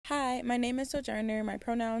Hi, my name is Sojourner. My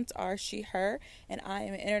pronouns are she, her, and I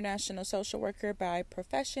am an international social worker by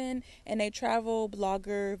profession and a travel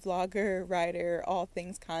blogger, vlogger, writer, all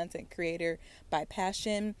things content creator by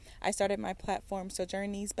passion. I started my platform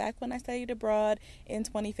Sojourneys back when I studied abroad in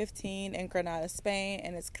 2015 in Granada, Spain,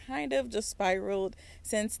 and it's kind of just spiraled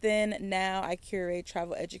since then. Now I curate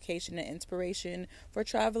travel education and inspiration for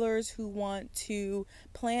travelers who want to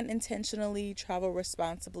plan intentionally, travel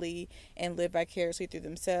responsibly, and live vicariously through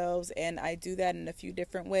themselves. And I do that in a few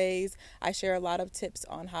different ways. I share a lot of tips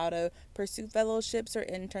on how to pursue fellowships or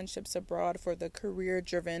internships abroad for the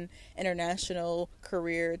career-driven international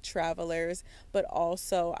career travelers, but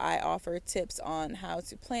also I offer tips on how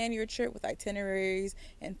to plan your trip with itineraries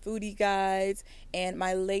and foodie guides. And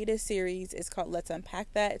my latest series is called Let's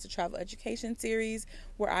Unpack That. It's a travel education series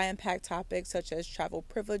where I unpack topics such as travel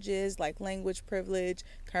privileges like language privilege,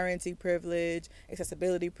 currency privilege,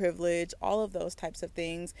 accessibility privilege, all of those types of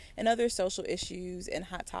things, and other social issues and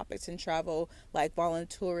hot topics in travel like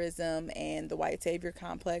volunteerism and the white savior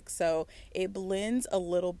complex. So it blends a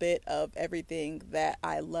little bit of everything that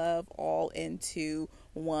I love all into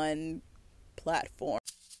one platform.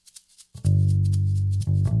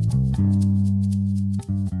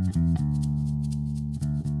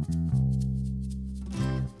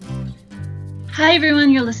 Hi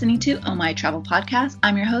everyone, you're listening to Oh My Travel Podcast.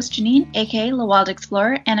 I'm your host Janine, aka La Wild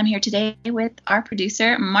Explorer, and I'm here today with our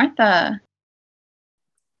producer Martha.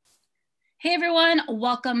 Hey everyone,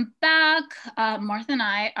 welcome back. Martha and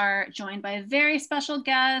I are joined by a very special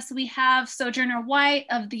guest. We have Sojourner White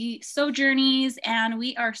of the Sojourneys, and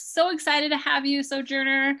we are so excited to have you,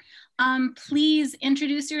 Sojourner. Please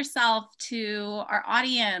introduce yourself to our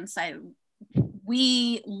audience.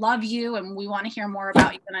 We love you and we want to hear more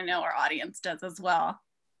about you, and I know our audience does as well.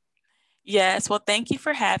 Yes, well, thank you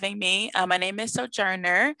for having me. My name is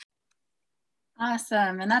Sojourner.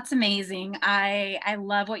 Awesome, and that's amazing. I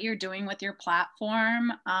love what you're doing with your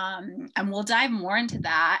platform, and we'll dive more into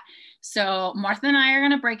that. So Martha and I are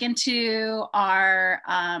going to break into our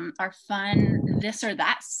fun this or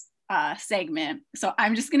that segment. So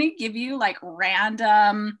I'm just going to give you like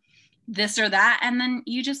random this or that, and then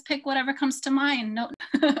you just pick whatever comes to mind. No.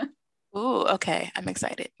 Ooh, okay. I'm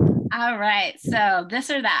excited. All right. So this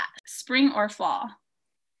or that, spring or fall?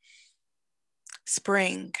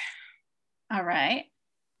 Spring. All right.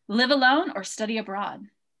 Live alone or study abroad?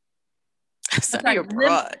 Study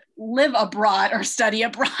abroad. Live abroad or study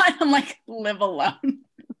abroad. I'm like, live alone.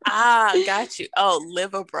 Got you. Oh,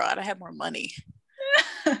 live abroad. I have more money.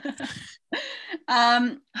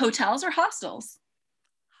 Hotels or hostels?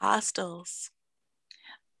 Hostels.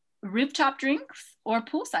 Rooftop drinks or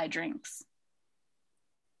poolside drinks?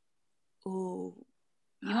 Ooh.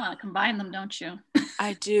 You want to combine them, don't you?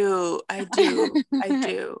 I do.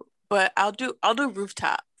 But I'll do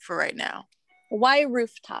rooftop for right now. Why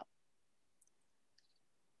rooftop?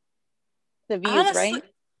 The views, honestly, right?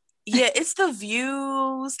 Yeah, it's the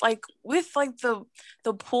views. Like with like the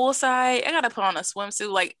poolside, I gotta put on a swimsuit.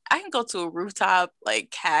 Like I can go to a rooftop like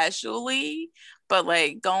casually, but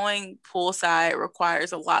like going poolside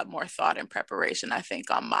requires a lot more thought and preparation, I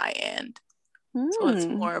think, on my end. So it's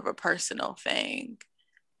more of a personal thing.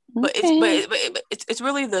 But Okay. it's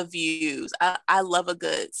really the views. I love a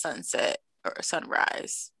good sunset or a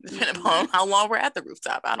sunrise, depending upon how long we're at the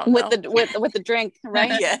rooftop. I don't know. With the drink,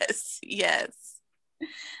 right? Yes.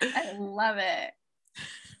 I love it.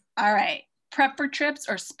 All right. Prep for trips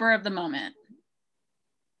or spur of the moment?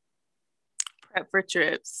 Prep for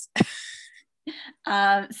trips.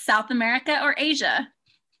 South America or Asia?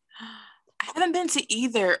 I haven't been to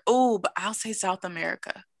either. Oh, but I'll say South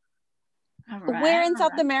America. All right, where in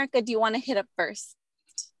South America do you want to hit up first?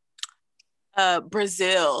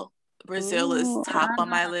 Brazil. Brazil is top on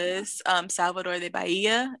my list. Salvador de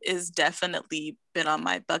Bahia is definitely been on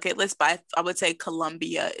my bucket list, but I would say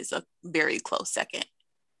Colombia is a very close second.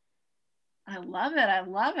 I love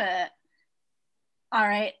it. All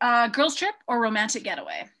right. Girls trip or romantic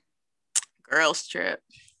getaway? Girls trip.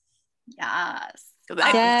 Yes.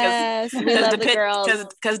 Yes, we love the girls.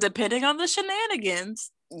 Because depending on the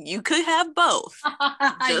shenanigans, you could have both.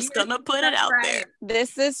 Just gonna put it out there.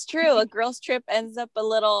 This is true. A girls trip ends up a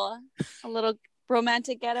little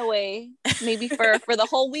romantic getaway, maybe for the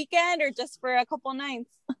whole weekend or just for a couple nights.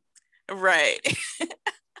 Right.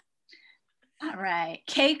 All right.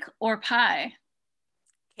 Cake or pie?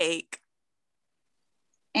 Cake.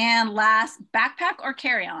 And last, backpack or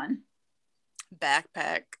carry-on?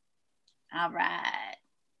 Backpack. All right.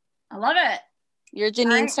 I love it. You're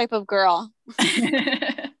Janine's type of girl.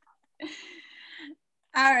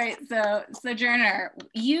 All right. So Sojourner,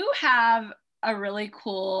 you have a really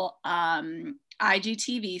cool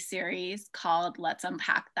IGTV series called Let's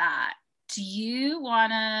Unpack That. Do you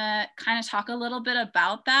want to kind of talk a little bit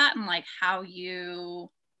about that and like how you,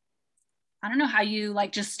 I don't know, how you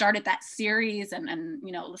like just started that series and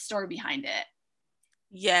you know, the story behind it?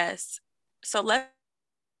 Yes. So let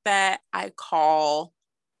that I call,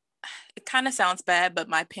 it kind of sounds bad, but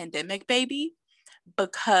my pandemic baby,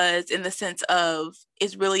 because in the sense of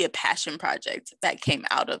it's really a passion project that came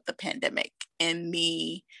out of the pandemic and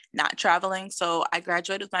me not traveling. So I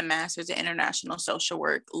graduated with my master's in international social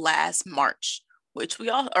work last March, which we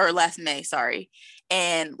all, or last May, sorry.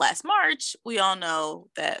 And last March, we all know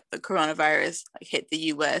that the coronavirus like, hit the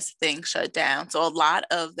US, things shut down. So a lot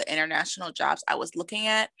of the international jobs I was looking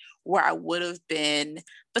at where I would have been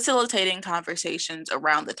facilitating conversations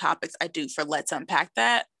around the topics I do for Let's Unpack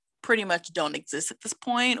That pretty much don't exist at this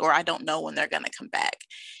point, or I don't know when they're going to come back.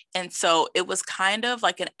 And so it was kind of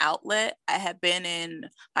like an outlet. I had been in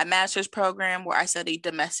my master's program where I studied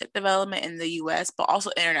domestic development in the US, but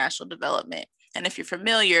also international development. And if you're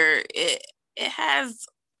familiar, it has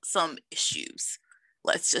some issues.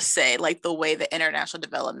 Let's just say, like the way the international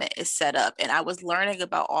development is set up. And I was learning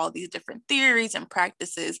about all these different theories and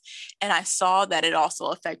practices, and I saw that it also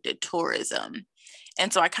affected tourism.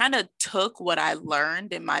 And so I kind of took what I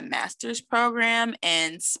learned in my master's program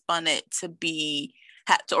and spun it to be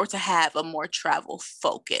or to have a more travel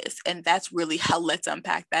focus. And that's really how Let's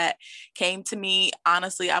Unpack That came to me.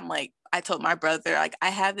 Honestly, I'm like, I told my brother, like, I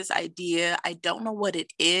have this idea. I don't know what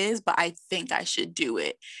it is, but I think I should do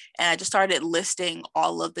it. And I just started listing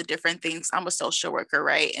all of the different things. I'm a social worker,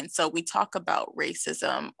 right? And so we talk about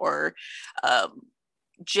racism or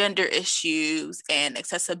gender issues and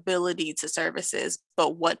accessibility to services,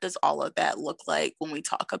 but what does all of that look like when we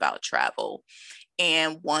talk about travel?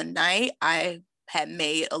 And one night I had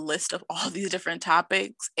made a list of all these different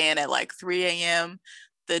topics, and at like 3 a.m.,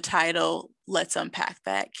 the title Let's Unpack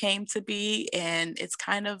That came to be, and it's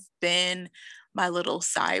kind of been my little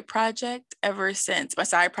side project ever since. My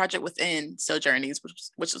side project within Sojourneys,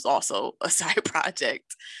 which was also a side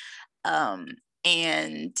project.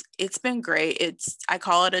 And it's been great. I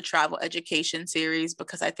call it a travel education series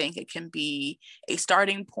because I think it can be a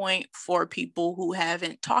starting point for people who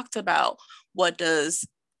haven't talked about what does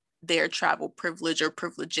their travel privilege or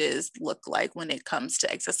privileges look like when it comes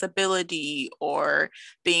to accessibility or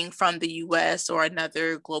being from the US or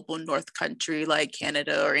another global north country like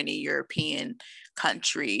Canada or any European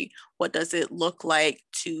country. What does it look like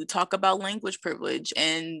to talk about language privilege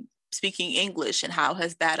and speaking English, and how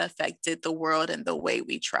has that affected the world and the way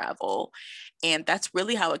we travel? And that's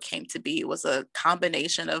really how it came to be. It was a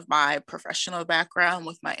combination of my professional background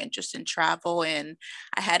with my interest in travel. And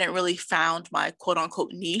I hadn't really found my quote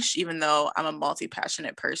unquote niche, even though I'm a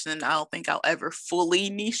multi-passionate person. I don't think I'll ever fully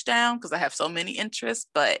niche down because I have so many interests,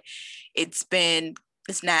 but it's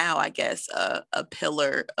now, I guess, a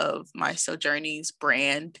pillar of my Sojourneys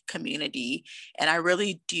brand community. And I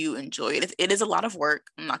really do enjoy it. It is a lot of work.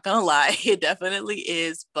 I'm not going to lie. It definitely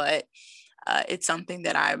is. But it's something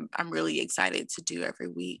that I'm really excited to do every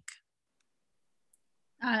week.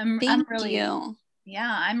 I'm really, you.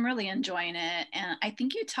 Yeah, I'm really enjoying it. And I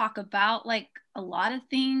think you talk about like a lot of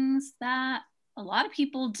things that a lot of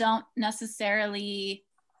people don't necessarily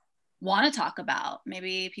want to talk about.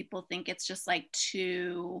 Maybe people think it's just like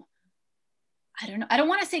too, I don't know. I don't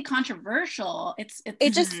want to say controversial. It's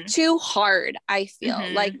just too hard, I feel.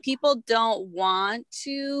 Like people don't want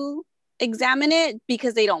to examine it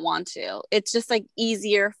because they don't want to. It's just like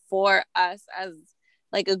easier for us as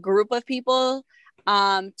like a group of people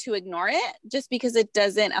to ignore it just because it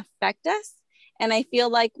doesn't affect us. And I feel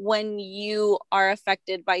like when you are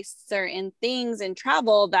affected by certain things in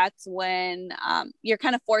travel, that's when you're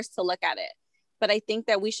kind of forced to look at it. But I think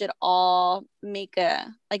that we should all make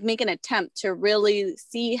an attempt to really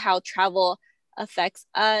see how travel affects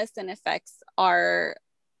us and affects our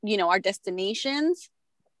destinations.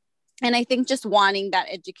 And I think just wanting that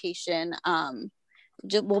education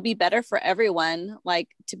will be better for everyone, like,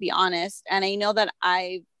 to be honest. And I know that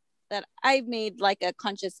I've made like a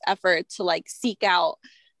conscious effort to like seek out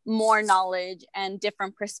more knowledge and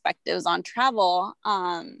different perspectives on travel.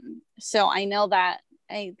 So I know that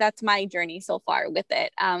that's my journey so far with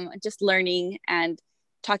it. Just learning and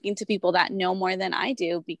talking to people that know more than I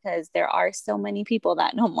do, because there are so many people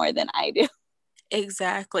that know more than I do.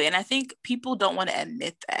 Exactly. And I think people don't want to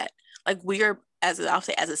admit that. Like we are, I'll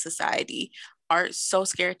say as a society, are so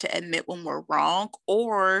scared to admit when we're wrong,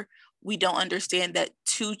 or we don't understand that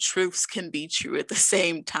two truths can be true at the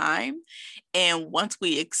same time. And once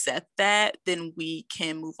we accept that, then we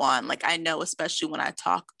can move on. Like, I know, especially when I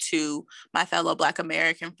talk to my fellow Black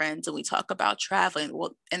American friends and we talk about traveling,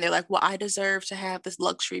 well, and they're like, well, I deserve to have this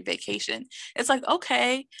luxury vacation. It's like,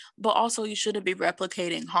 okay, but also you shouldn't be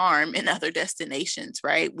replicating harm in other destinations,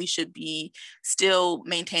 right? We should be still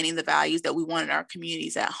maintaining the values that we want in our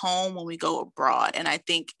communities at home when we go abroad. And I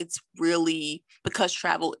think it's really because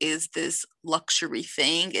travel is this luxury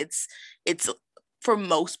thing. It's for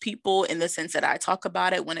most people, in the sense that I talk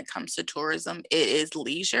about it when it comes to tourism, it is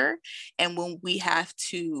leisure. And when we have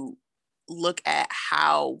to look at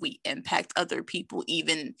how we impact other people,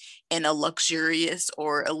 even in a luxurious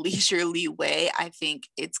or a leisurely way, I think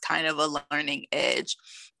it's kind of a learning edge.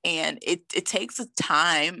 And it takes a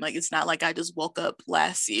time. Like, it's not like I just woke up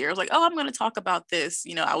last year, like, oh, I'm going to talk about this.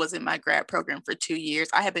 You know, I was in my grad program for 2 years.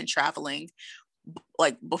 I had been traveling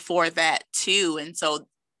like before that too. And so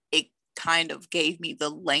it kind of gave me the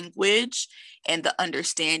language and the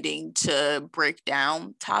understanding to break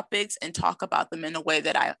down topics and talk about them in a way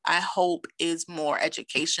that I hope is more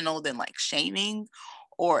educational than like shaming,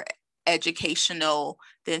 or educational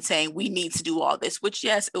than saying we need to do all this, which,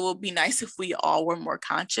 yes, it would be nice if we all were more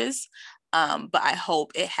conscious. But I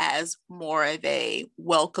hope it has more of a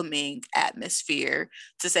welcoming atmosphere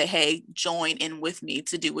to say, hey, join in with me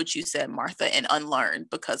to do what you said, Martha, and unlearn,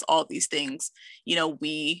 because all these things, you know,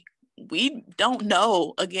 we don't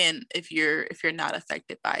know, again, if you're not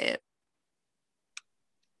affected by it.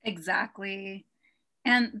 Exactly.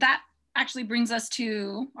 And that actually brings us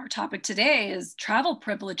to our topic today, is travel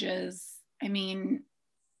privileges. I mean,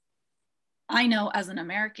 I know as an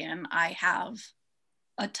American, I have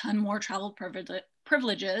a ton more travel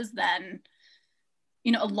privileges than,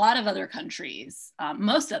 you know, a lot of other countries,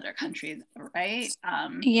 most other countries, right?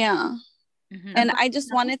 Yeah. Mm-hmm. And I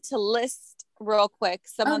just wanted to list real quick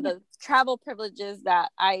some of the travel privileges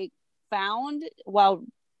that I found while,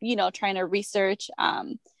 you know, trying to research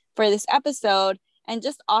for this episode. And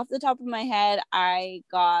just off the top of my head, I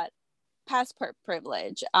got passport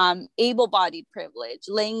privilege, able-bodied privilege,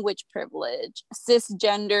 language privilege,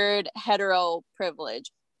 cisgendered hetero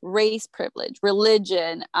privilege, race privilege,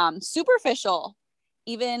 religion, superficial,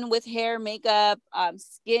 even with hair, makeup,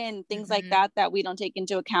 skin, things like that we don't take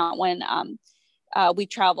into account when we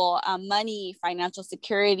travel, money, financial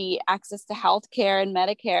security, access to healthcare and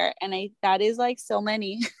Medicare. And that is like so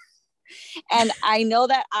many. And I know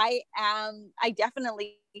that I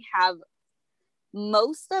definitely have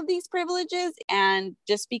most of these privileges, and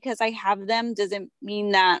just because I have them doesn't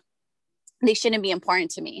mean that they shouldn't be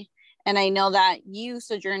important to me. And I know that you,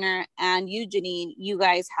 Sojourner, and you, Janine, you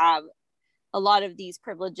guys have a lot of these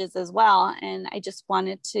privileges as well. And I just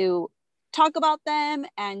wanted to talk about them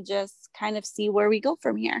and just kind of see where we go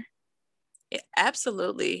from here. Yeah,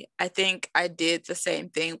 absolutely. I think I did the same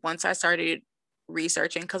thing once I started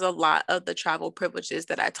researching, because a lot of the travel privileges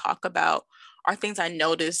that I talk about are things I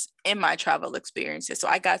noticed in my travel experiences. So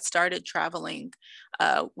I got started traveling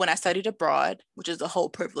when I studied abroad, which is a whole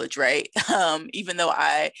privilege, right? Even though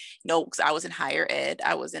because I was in higher ed,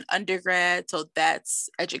 I was in undergrad. So that's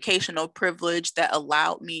educational privilege that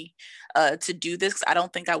allowed me to do this. I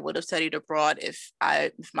don't think I would have studied abroad if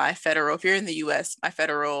you're in the US, my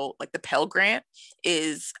federal, like the Pell Grant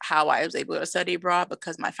is how I was able to study abroad,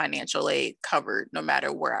 because my financial aid covered no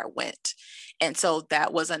matter where I went. And so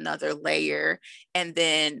that was another layer. And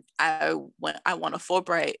then I won a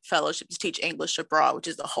Fulbright fellowship to teach English abroad, which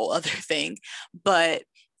is a whole other thing. But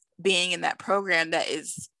being in that program that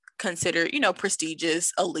is considered,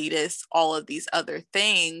 prestigious, elitist, all of these other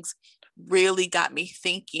things, really got me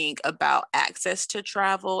thinking about access to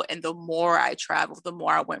travel. And the more I traveled, the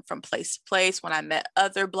more I went from place to place. When I met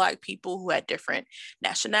other Black people who had different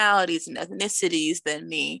nationalities and ethnicities than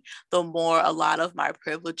me, the more a lot of my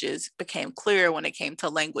privileges became clear when it came to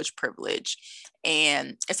language privilege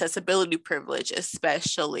and accessibility privilege,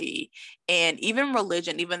 especially, and even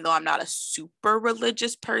religion. Even though I'm not a super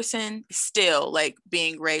religious person, still, like,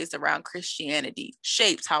 being raised around Christianity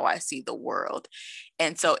shapes how I see the world.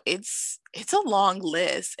 And so it's a long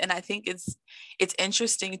list. And I think it's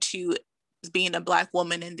interesting to, being a Black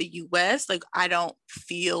woman in the US, like, I don't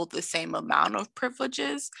feel the same amount of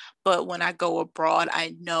privileges, but when I go abroad,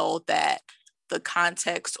 I know that the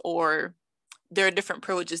context, or there are different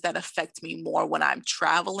privileges that affect me more when I'm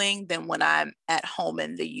traveling than when I'm at home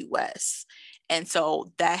in the US. And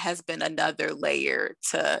so that has been another layer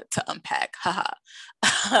to unpack.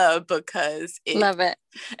 Because love it.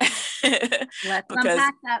 Let's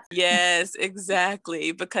unpack that. Yes,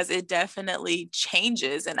 exactly. Because it definitely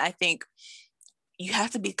changes. And I think you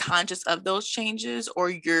have to be conscious of those changes, or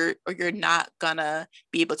you're not gonna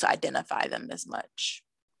be able to identify them as much.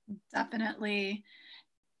 Definitely.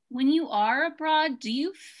 When you are abroad, do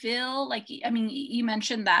you feel like, I mean, you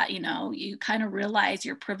mentioned that, you kind of realize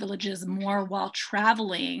your privileges more while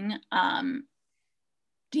traveling.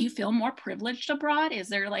 Do you feel more privileged abroad? Is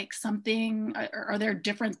there like something, are there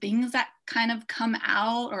different things that kind of come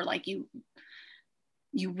out, or like you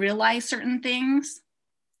realize certain things?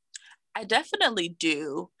 I definitely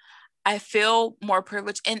do. I feel more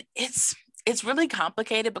privileged, and it's really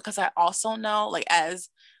complicated because I also know, like, as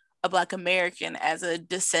a Black American, as a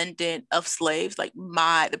descendant of slaves, like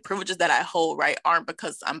the privileges that I hold, right, aren't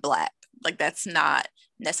because I'm Black. Like, that's not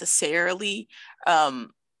necessarily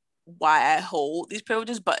why I hold these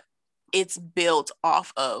privileges, but it's built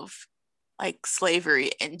off of like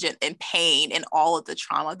slavery and pain and all of the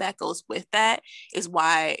trauma that goes with that is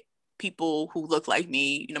why people who look like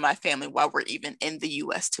me, my family, why we're even in the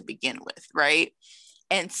US to begin with, right?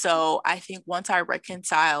 And so I think once I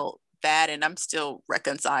reconcile that, and I'm still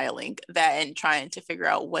reconciling that and trying to figure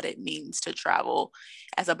out what it means to travel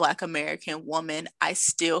as a Black American woman, I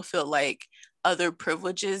still feel like other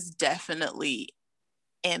privileges definitely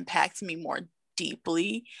impact me more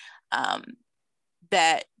deeply, um,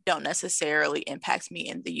 that don't necessarily impact me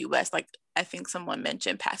in the US. Like, I think someone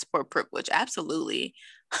mentioned passport privilege. Absolutely.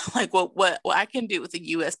 Like what I can do with a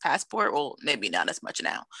US passport, well, maybe not as much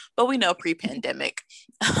now, but we know pre-pandemic,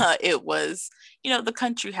 it was, the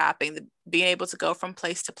country hopping, being able to go from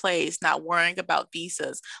place to place, not worrying about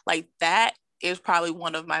visas. Like, that is probably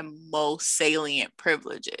one of my most salient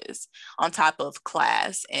privileges, on top of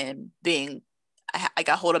class and being, I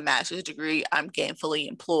got hold a master's degree. I'm gainfully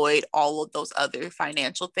employed, all of those other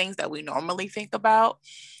financial things that we normally think about.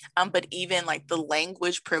 But even like the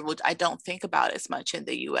language privilege, I don't think about as much in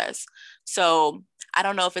the US. So I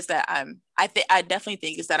don't know if it's that I definitely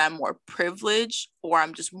think it's that I'm more privileged, or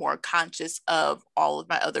I'm just more conscious of all of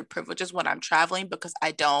my other privileges when I'm traveling, because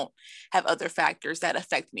I don't have other factors that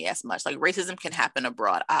affect me as much. Like, racism can happen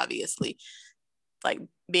abroad, obviously. Like,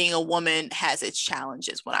 being a woman has its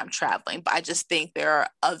challenges when I'm traveling, but I just think there are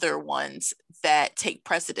other ones that take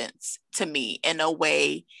precedence to me in a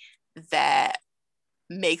way that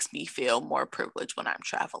makes me feel more privileged when I'm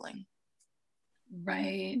traveling.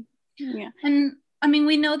 Right. Yeah. And I mean,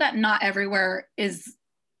 we know that not everywhere is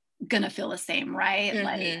gonna feel the same,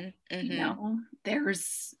 right?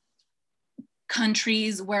 There's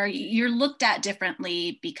countries where you're looked at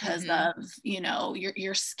differently because of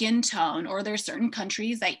your skin tone, or there's certain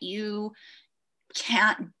countries that you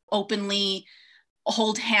can't openly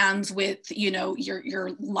hold hands with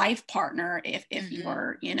your life partner if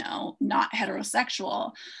you're not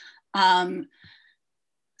heterosexual.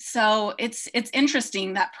 So it's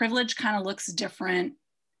interesting that privilege kind of looks different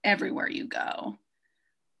everywhere you go.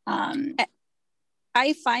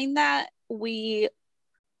 I find that we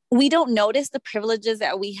don't notice the privileges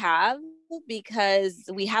that we have because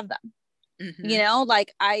we have them.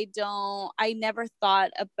 Like, I never thought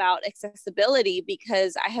about accessibility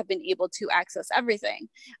because I have been able to access everything.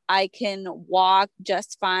 I can walk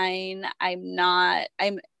just fine.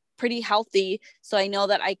 I'm pretty healthy. So I know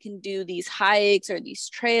that I can do these hikes or these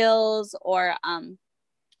trails, or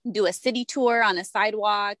do a city tour on a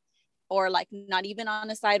sidewalk, or like not even on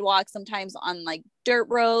a sidewalk, sometimes on like dirt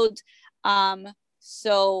roads.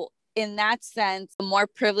 So in that sense, the more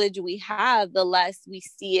privilege we have, the less we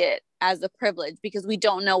see it as a privilege, because we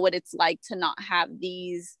don't know what it's like to not have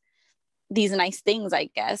these nice things, I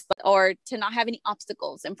guess, or to not have any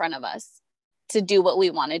obstacles in front of us to do what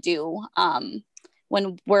we want to do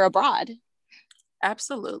when we're abroad.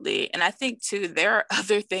 Absolutely. And I think too, there are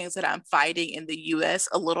other things that I'm fighting in the US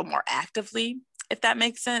a little more actively, if that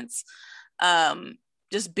makes sense.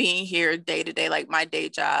 Just being here day to day, like my day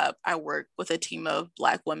job, I work with a team of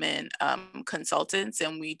Black women consultants,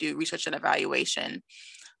 and we do research and evaluation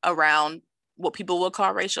around what people would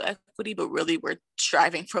call racial equity, but really we're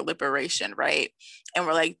striving for liberation, right? And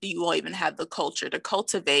we're like, do you all even have the culture to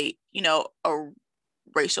cultivate, a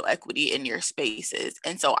racial equity in your spaces?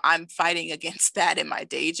 And so I'm fighting against that in my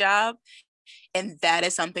day job. And that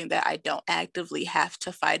is something that I don't actively have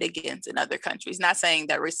to fight against in other countries. Not saying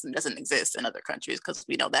that racism doesn't exist in other countries, because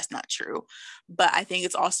we know that's not true. But I think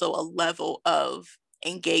it's also a level of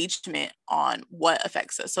engagement on what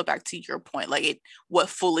affects us. So back to your point, like what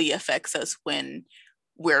fully affects us when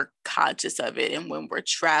we're conscious of it and when we're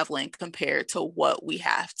traveling, compared to what we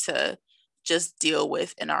have to just deal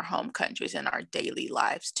with in our home countries and our daily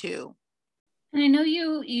lives too. And I know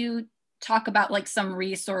you talk about like some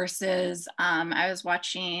resources. I was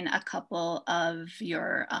watching a couple of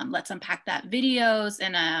your Let's Unpack That videos,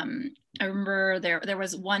 and I remember there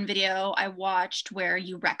was one video I watched where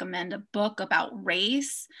you recommend a book about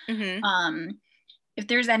race. It if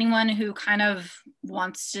there's anyone who kind of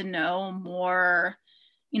wants to know more,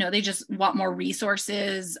 they just want more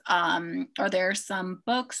resources, are there some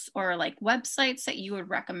books or like websites that you would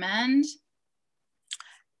recommend?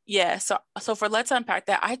 Yeah, so for Let's Unpack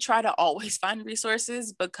That, I try to always find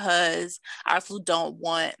resources because I also don't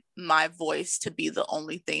want my voice to be the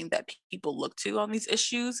only thing that people look to on these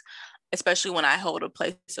issues, especially when I hold a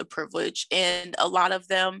place of privilege in a lot of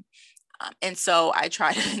them. And so I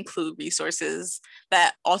try to include resources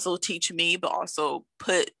that also teach me, but also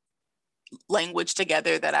put language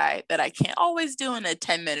together that I can't always do in a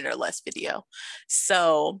 10-minute or less video.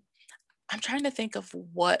 So I'm trying to think of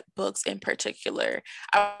what books in particular.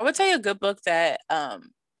 I would say a good book that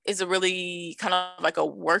is a really kind of like a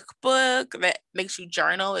workbook that makes you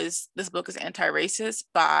journal is this book is Anti-Racist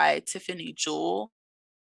by Tiffany Jewell.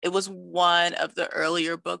 It was one of the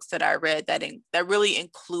earlier books that I read that really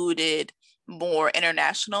included more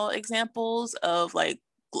international examples of like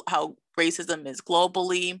how racism is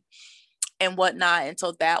globally and whatnot. And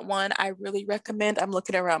so that one I really recommend. I'm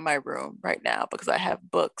looking around my room right now because I have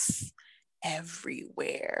books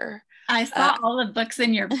everywhere. I saw all the books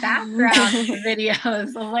in your background in the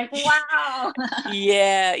videos. I'm like, wow.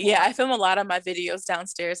 Yeah. I film a lot of my videos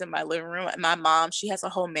downstairs in my living room. And my mom, she has a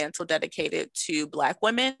whole mantle dedicated to Black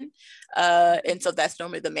women. And so that's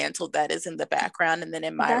normally the mantle that is in the background. And then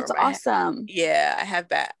in my room, awesome. I have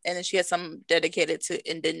that. And then she has some dedicated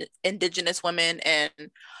to Indigenous women and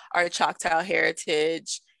our Choctaw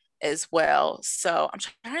heritage as well. So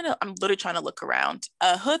I'm literally trying to look around.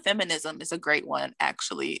 Hood Feminism is a great one,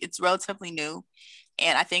 actually. It's relatively new.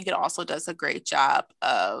 And I think it also does a great job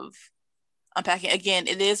of unpacking. Again,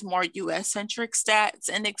 it is more US centric stats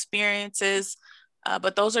and experiences.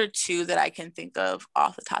 But those are two that I can think of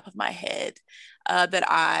off the top of my head that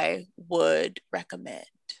I would recommend.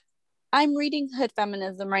 I'm reading Hood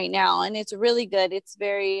Feminism right now, and it's really good. It's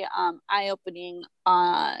very eye-opening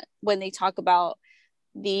when they talk about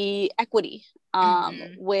the equity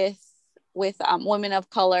with women of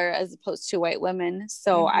color as opposed to white women.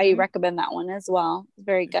 So I recommend that one as well.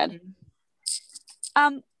 Very good.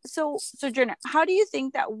 So Sojourner, how do you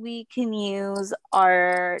think that we can use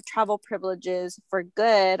our travel privileges for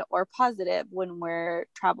good or positive when we're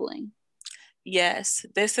traveling? Yes,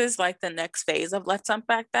 this is like the next phase of Let's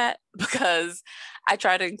Unpack That, because I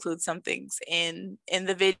try to include some things in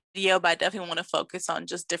the video, but I definitely want to focus on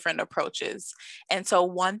just different approaches. And so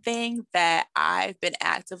one thing that I've been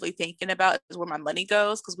actively thinking about is where my money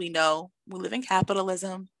goes, because we know we live in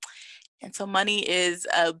capitalism. And so money is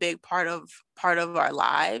a big part of our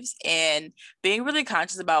lives, and being really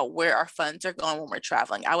conscious about where our funds are going when we're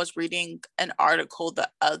traveling. I was reading an article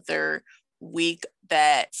the other week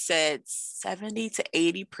that said 70 to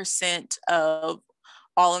 80% of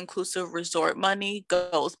all-inclusive resort money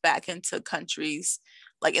goes back into countries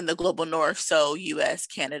like in the global north, so US,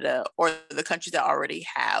 Canada, or the countries that already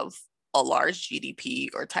have a large GDP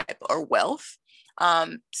or type or wealth.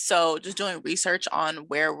 So just doing research on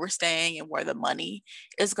where we're staying and where the money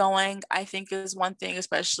is going, I think is one thing,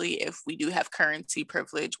 especially if we do have currency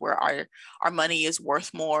privilege where our money is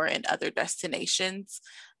worth more in other destinations.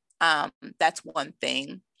 That's one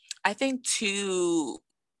thing. I think too,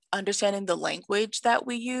 understanding the language that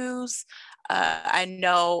we use. I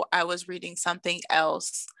know I was reading something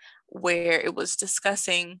else where it was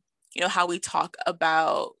discussing, how we talk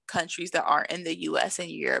about countries that are in the US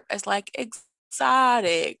and Europe as like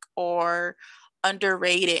exotic or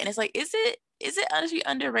underrated. And it's like, is it honestly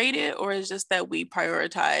underrated, or is it just that we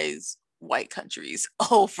prioritize white countries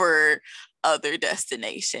over other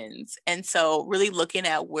destinations? And so really looking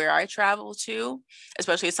at where I travel to,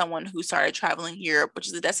 especially as someone who started traveling Europe, which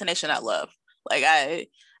is a destination I love. Like I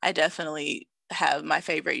definitely have my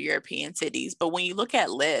favorite European cities, but when you look at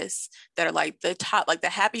lists that are like the top, like the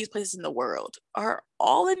happiest places in the world are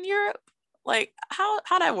all in Europe, like how'd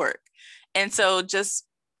that work? And so just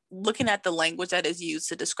looking at the language that is used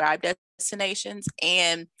to describe destinations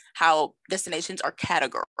and how destinations are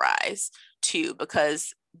categorized too,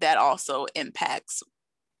 because that also impacts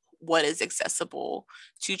what is accessible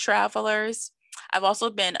to travelers. I've also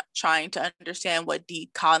been trying to understand what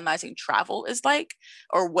decolonizing travel is like,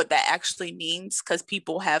 or what that actually means, because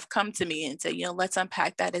people have come to me and said, let's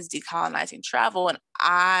unpack that as decolonizing travel. And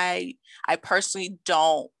I personally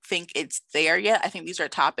don't think it's there yet. I think these are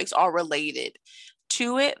topics all related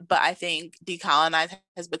to it, but I think decolonize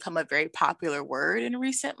has become a very popular word in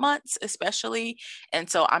recent months, especially. And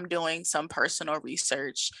so I'm doing some personal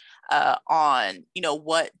research on,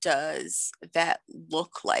 what does that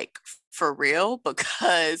look like for real?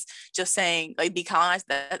 Because just saying like decolonize,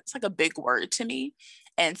 that's like a big word to me.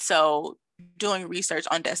 And so doing research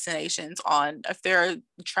on destinations, on if there are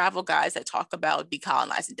travel guides that talk about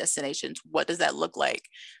decolonizing destinations, what does that look like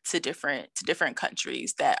to different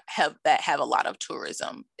countries that have a lot of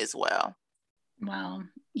tourism as well. Wow.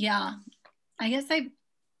 Yeah. I guess I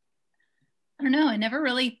don't know. I never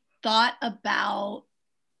really thought about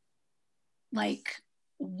like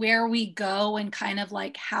where we go and kind of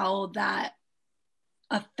like how that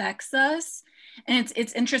affects us. And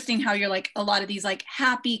it's interesting how you're like a lot of these like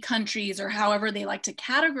happy countries, or however they like to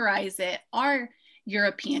categorize it, are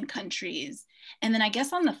European countries. And then I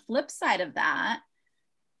guess on the flip side of that,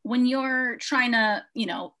 when you're trying to, you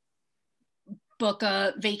know, book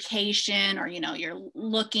a vacation, or, you know, you're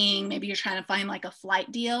looking, maybe you're trying to find like a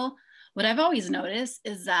flight deal, what I've always noticed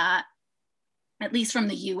is that, at least from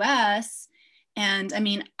the US, and I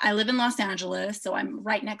mean, I live in Los Angeles, so I'm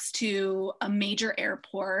right next to a major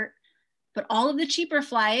airport, but all of the cheaper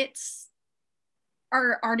flights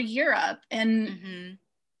are to Europe. And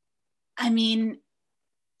I mean,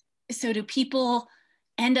 so do people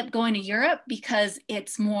end up going to Europe because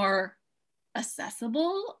it's more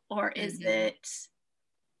accessible, or is it,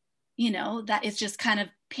 you know, that it's just kind of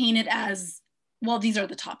painted as, well, these are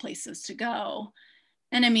the top places to go?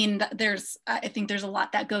 And I mean, I think there's a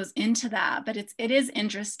lot that goes into that, but it is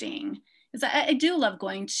interesting, because I do love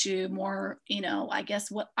going to more, you know, I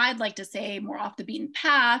guess what I'd like to say, more off the beaten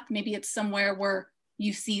path. Maybe it's somewhere where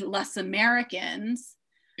you see less Americans.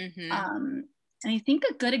 And I think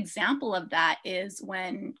a good example of that is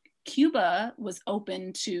when Cuba was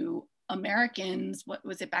open to Americans. What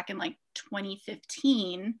was it, back in like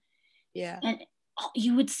 2015? Yeah. And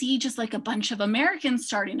you would see just like a bunch of Americans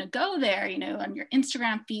starting to go there, you know, on your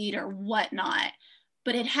Instagram feed or whatnot.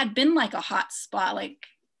 But it had been like a hot spot, like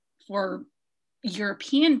for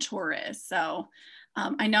European tourists. So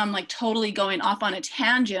I know I'm like totally going off on a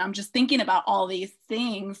tangent. I'm just thinking about all these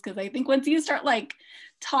things, because I think once you start like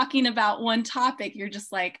talking about one topic, you're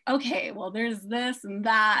just like, okay, well, there's this and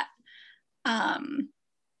that.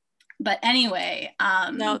 But anyway,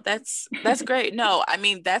 no, that's great. No, I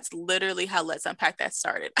mean, that's literally how Let's Unpack That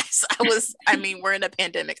started. I mean, we're in a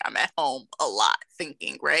pandemic. I'm at home a lot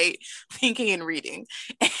thinking, right? Thinking and reading.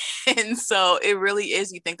 And so it really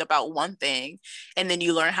is, you think about one thing and then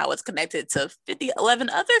you learn how it's connected to 11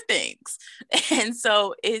 other things. And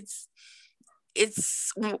so it's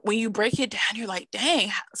when you break it down, you're like,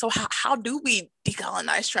 dang, so how do we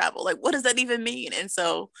decolonize travel? Like, what does that even mean? And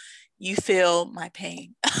so you feel my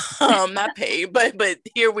pain. Not pain, but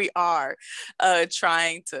here we are,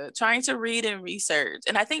 trying to read and research.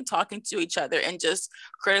 And I think talking to each other and just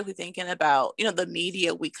critically thinking about, you know, the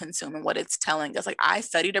media we consume and what it's telling us. Like, I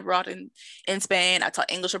studied abroad in Spain. I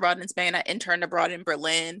taught English abroad in Spain. I interned abroad in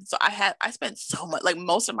Berlin. So I spent so much, like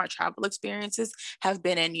most of my travel experiences have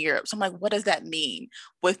been in Europe. So I'm like, what does that mean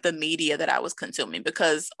with the media that I was consuming?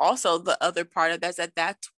 Because also the other part of that is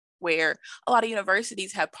that's where a lot of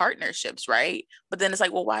universities have partnerships, right? But then it's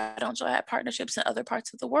like, well, why don't you have partnerships in other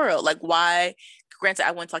parts of the world? Like, why? Granted,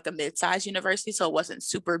 I went to like a mid-sized university, so it wasn't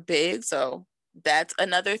super big. So that's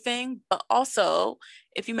another thing. But also,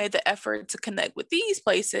 if you made the effort to connect with these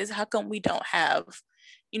places, how come we don't have,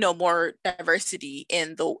 you know, more diversity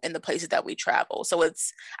in the places that we travel? So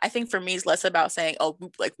I think for me, it's less about saying, oh,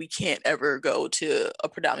 like we can't ever go to a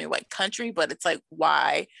predominantly white country, but it's like,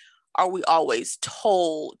 why are we always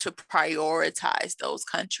told to prioritize those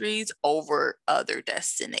countries over other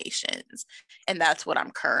destinations? And that's what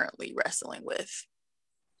I'm currently wrestling with.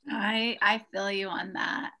 I feel you on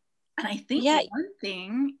that. And I think one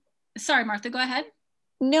thing, sorry, Martha, go ahead.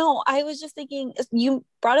 No, I was just thinking, you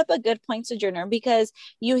brought up a good point, Sojourner, because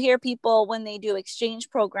you hear people when they do exchange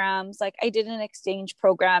programs, like I did an exchange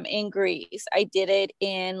program in Greece, I did it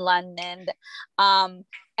in London.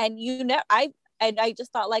 And I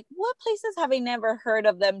just thought, like, what places have I never heard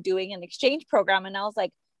of them doing an exchange program? And I was like,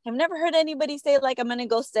 I've never heard anybody say, like, I'm going to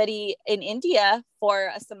go study in India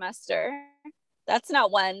for a semester. That's not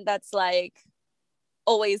one that's like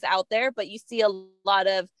always out there, but you see a lot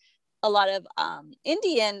of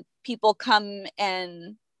Indian people come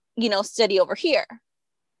and, you know, study over here.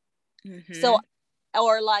 So,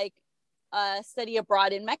 or like study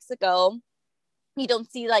abroad in Mexico. You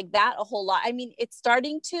don't see like that a whole lot. I mean, it's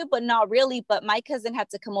starting to, but not really. But my cousin had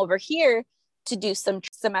to come over here to do some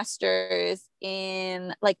semesters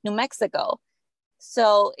in like New Mexico.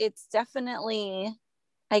 So it's definitely,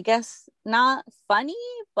 I guess, not funny,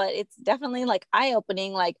 but it's definitely like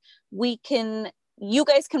eye-opening. Like, you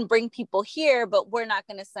guys can bring people here, but we're not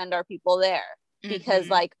going to send our people there because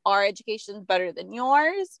like our education is better than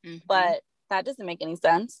yours. But that doesn't make any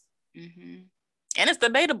sense. And it's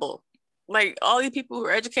debatable like all these people who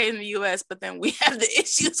are educated in the US, but then we have the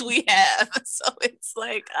issues we have. So it's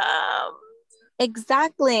like,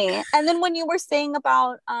 exactly. And then when you were saying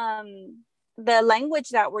about the language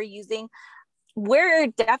that we're using,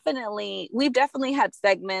 we've definitely had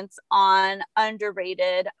segments on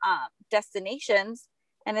underrated destinations,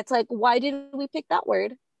 and it's like, why did we pick that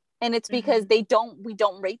word? And it's because we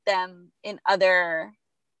don't rate them in other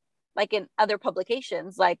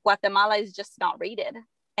publications. Like Guatemala is just not rated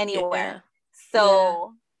anywhere.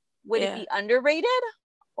 So would it be underrated,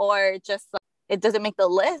 or just like, it doesn't make the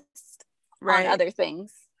list on other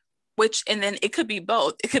things? And then it could be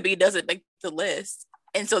both. It could be doesn't make the list.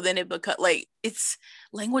 And so then it becomes like,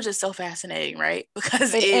 language is so fascinating, right?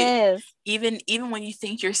 Because it is. Even when you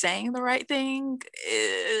think you're saying the right thing,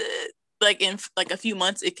 like in like a few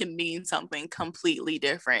months, it can mean something completely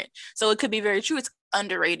different. So it could be very true. It's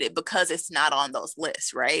underrated because it's not on those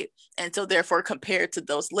lists, right? And so therefore, compared to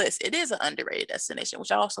those lists, it is an underrated destination,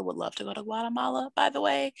 which I also would love to go to Guatemala, by the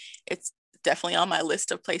way. It's definitely on my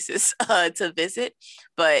list of places to visit,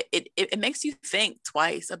 but it makes you think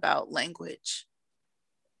twice about language.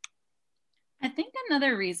 I think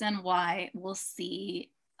another reason why we'll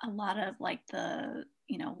see a lot of like the,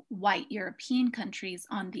 white European countries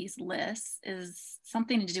on these lists is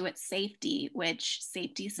something to do with safety, which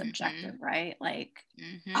safety is subjective, right? Like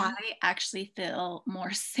I actually feel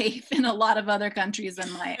more safe in a lot of other countries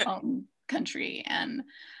than my own country. And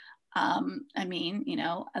I mean,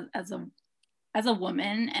 as a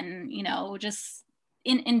woman, and, just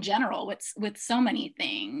in general, with so many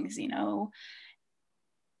things,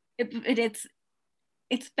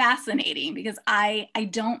 it's fascinating because I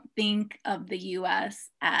don't think of the US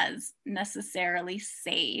as necessarily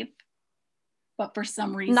safe, but for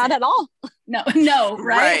some reason, not at all. No,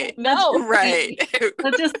 right?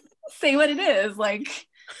 Let's just say what it is. Like,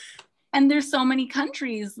 and there's so many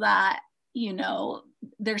countries that,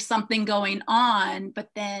 there's something going on, but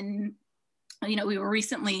then, we were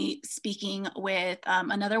recently speaking with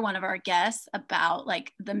another one of our guests about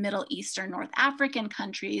like the Middle Eastern, North African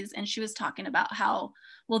countries. And she was talking about how,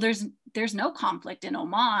 well, there's no conflict in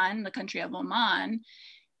Oman, the country of Oman,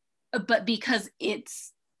 but because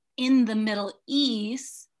it's in the Middle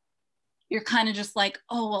East, you're kind of just like,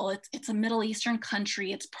 oh, well, it's a Middle Eastern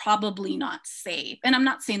country. It's probably not safe. And I'm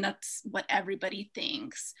not saying that's what everybody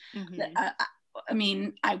thinks. I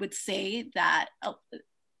mean, I would say that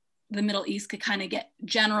the Middle East could kind of get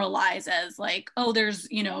generalized as like, oh, there's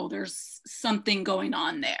something going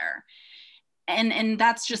on there. And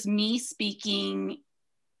that's just me speaking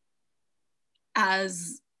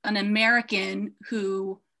as an American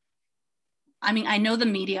who, I mean, I know the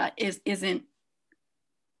media isn't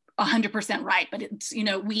 100% right, but it's,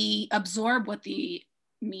 we absorb what the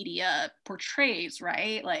media portrays,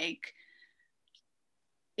 right? Like,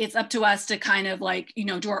 it's up to us to kind of like,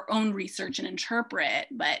 do our own research and interpret.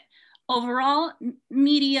 But overall,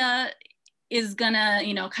 media is gonna,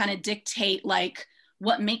 kind of dictate like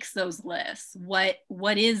what makes those lists, what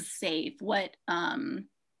is safe, what, and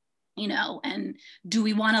do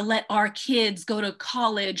we want to let our kids go to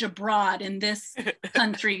college abroad in this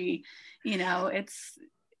country? It's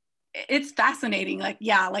fascinating. Like,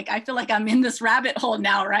 yeah, like I feel like I'm in this rabbit hole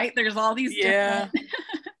now, right? There's all these different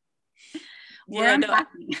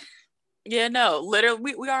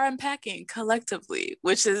literally we are unpacking collectively,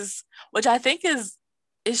 which I think is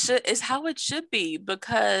how it should be,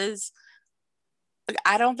 because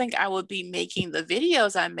I don't think I would be making the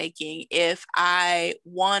videos I'm making if I,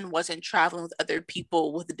 one, wasn't traveling with other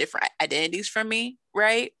people with different identities from me,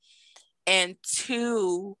 right? And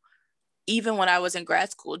two, even when I was in grad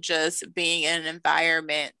school, just being in an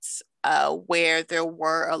environment where there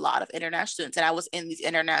were a lot of international students, and I was in these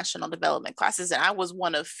international development classes, and I was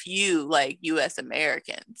one of few like US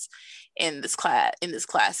Americans in this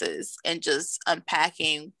classes, and just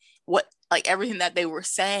unpacking what like everything that they were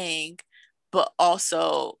saying, but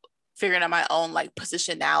also figuring out my own like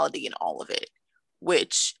positionality in all of it,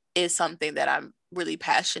 which is something that I'm really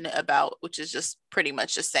passionate about, which is just pretty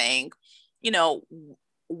much just saying,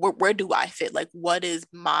 where do I fit? Like, what is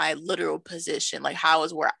my literal position? Like, how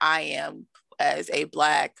is where I am as a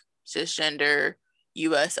Black, cisgender,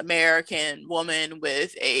 US American woman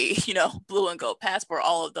with a, blue and gold passport,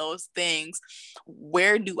 all of those things,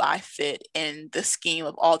 where do I fit in the scheme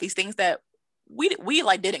of all these things that we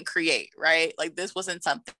like didn't create, right? Like, this wasn't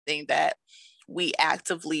something that we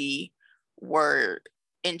actively were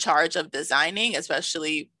in charge of designing,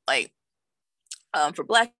 especially like for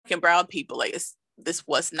Black and brown people. Like, this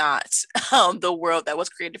was not the world that was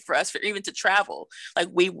created for us, for even to travel. Like,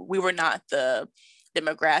 we were not the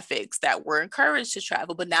demographics that were encouraged to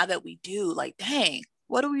travel. But now that we do, like, dang,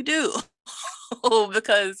 what do we do?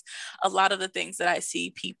 because a lot of the things that I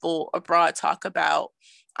see people abroad talk about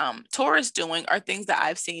tourists doing are things that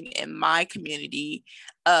I've seen in my community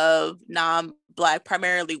of non-Black,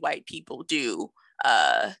 primarily white people do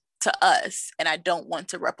to us, and I don't want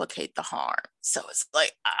to replicate the harm. So it's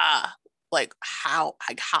like how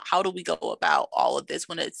do we go about all of this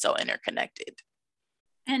when it's so interconnected?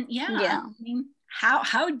 And I mean,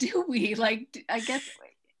 how do we, like, I guess,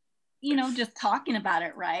 just talking about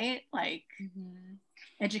it, right? Like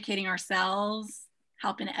educating ourselves,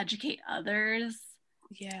 helping to educate others.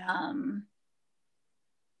 Yeah.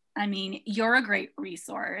 I mean, you're a great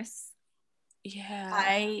resource. Yeah,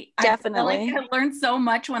 I definitely. I learned so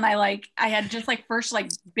much when I had just first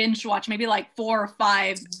binge watch maybe 4 or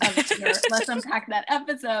 5 of your Let's Unpack That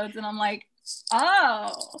episodes, and I'm like,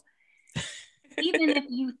 oh, even if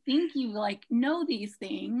you think you know these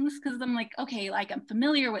things, because I'm like, okay, I'm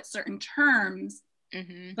familiar with certain terms,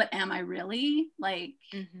 but am I really when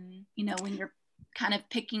you're kind of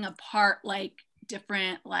picking apart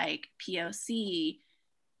different POC,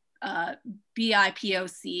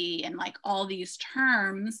 BIPOC, and all these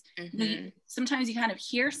terms, sometimes you kind of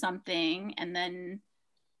hear something and then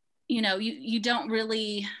you don't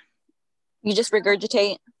really, you just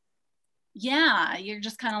regurgitate. Yeah, you're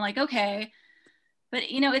just kind of okay, but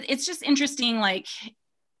it's just interesting. I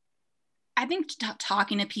think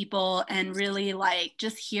talking to people and really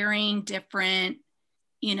just hearing different,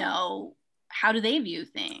 how do they view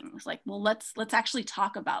things, well, let's actually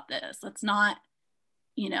talk about this. Let's not,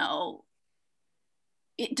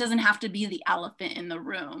 it doesn't have to be the elephant in the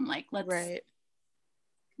room. Let's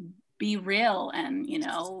be real and,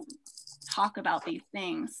 talk about these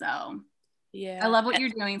things. So yeah, I love what you're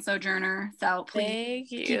doing, Sojourner. So please,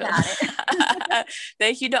 thank you. Keep at it.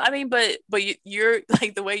 Thank you. No, I mean, but you're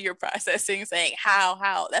the way you're processing, saying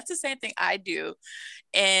how, that's the same thing I do.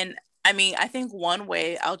 And I mean, I think one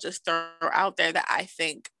way I'll just throw out there that I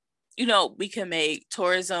think, we can make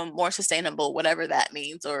tourism more sustainable, whatever that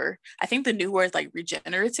means. Or I think the new word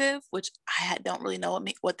regenerative, which I don't really know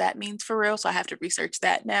what that means for real. So I have to research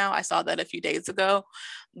that now. I saw that a few days ago.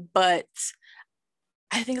 But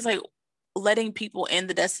I think it's letting people in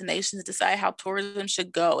the destinations decide how tourism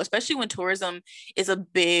should go, especially when tourism is a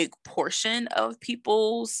big portion of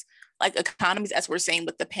people's economies, as we're saying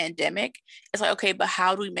with the pandemic. It's okay, but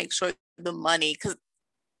how do we make sure the money, because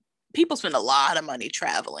people spend a lot of money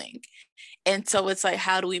traveling, and so it's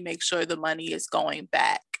how do we make sure the money is going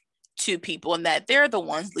back to people and that they're the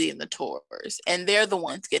ones leading the tours and they're the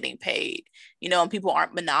ones getting paid, and people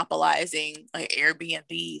aren't monopolizing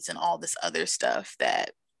Airbnbs and all this other stuff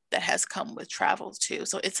that has come with travel too.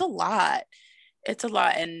 So it's a lot.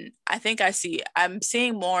 And I think I'm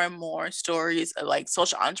seeing more and more stories of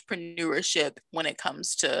social entrepreneurship when it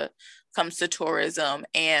comes to tourism,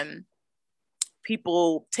 and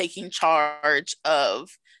people taking charge of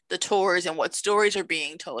the tours and what stories are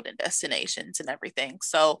being told in destinations and everything.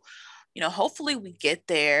 So, hopefully we get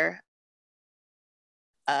there,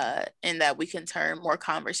 and that we can turn more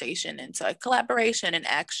conversation into collaboration and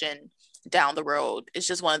action down the road. It's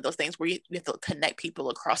just one of those things where you have to connect people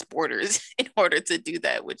across borders in order to do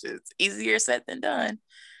that, which is easier said than done.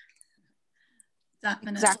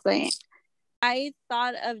 Definitely. Exactly. I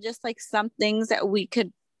thought of just some things that we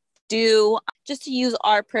could do just to use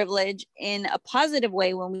our privilege in a positive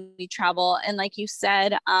way when we travel. And like you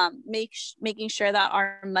said, making sure that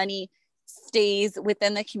our money stays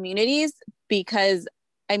within the communities, because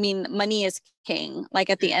I mean, money is king.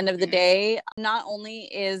 At the end of the day, not only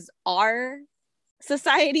is our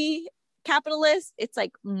society capitalist, it's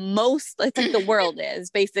the world is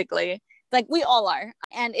basically. We all are.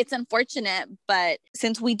 And it's unfortunate, but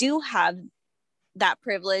since we do have that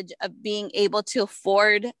privilege of being able to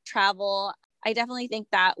afford travel, I definitely think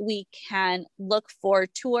that we can look for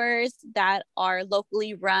tours that are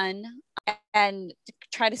locally run and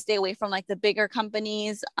try to stay away from the bigger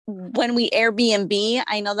companies. When we Airbnb,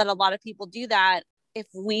 I know that a lot of people do that if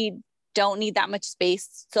we don't need that much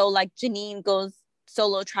space. So Janine goes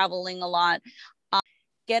solo traveling a lot.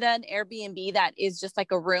 Get an Airbnb that is just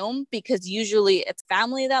a room, because usually it's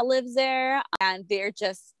family that lives there and they're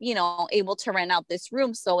just, able to rent out this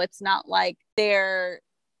room. So it's not they're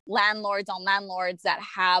landlords on landlords that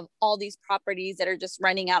have all these properties that are just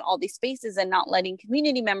renting out all these spaces and not letting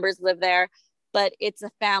community members live there. But it's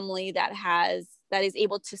a family that is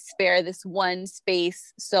able to spare this one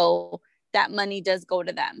space, so that money does go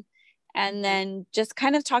to them. And then just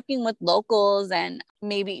kind of talking with locals and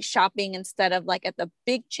maybe shopping instead of at the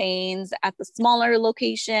big chains, at the smaller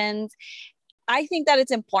locations. I think that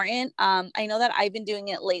it's important. I know that I've been doing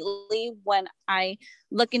it lately when I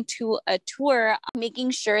look into a tour,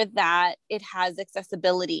 making sure that it has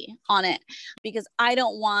accessibility on it, because I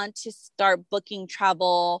don't want to start booking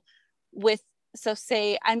travel with, so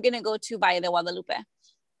say I'm going to go to Valle de Guadalupe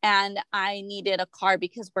and I needed a car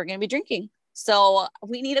because we're going to be drinking. So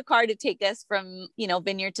we need a car to take us from,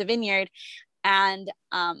 vineyard to vineyard. And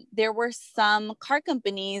there were some car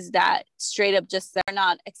companies that straight up just said they're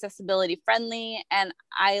not accessibility friendly. And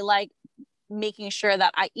I like making sure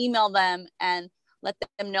that I email them and let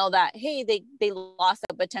them know that, hey, they lost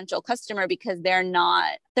a potential customer because they're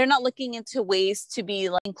not looking into ways to be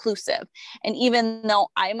like inclusive. And even though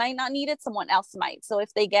I might not need it, someone else might. So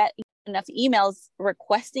if they get enough emails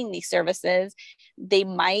requesting these services, they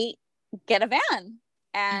might get a van.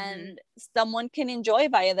 And someone can enjoy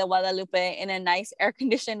Valle de Guadalupe in a nice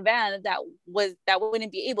air-conditioned van that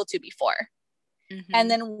wouldn't be able to before.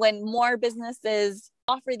 And then when more businesses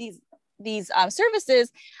offer these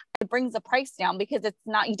services, it brings the price down, because it's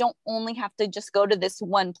not, you don't only have to just go to this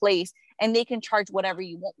one place and they can charge whatever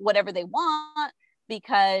they want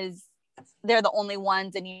because they're the only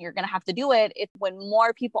ones and you're going to have to do it. It's when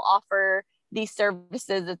more people offer these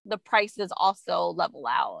services, the prices also level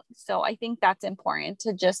out. So I think that's important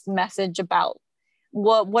to just message about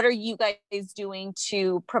what are you guys doing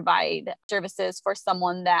to provide services for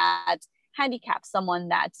someone that's handicapped, someone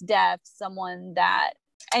that's deaf, someone that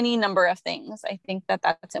any number of things. I think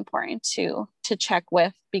that's important to check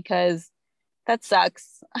with, because that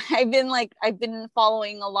sucks. I've been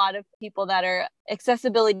following a lot of people that are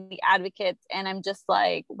accessibility advocates, and I'm just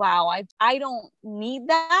like, wow, I don't need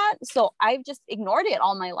that. So I've just ignored it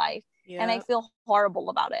all my life. Yeah. And I feel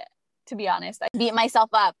horrible about it, to be honest. I beat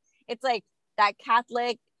myself up. It's like that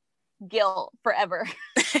Catholic guilt forever,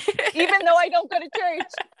 even though I don't go to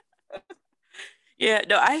church. Yeah,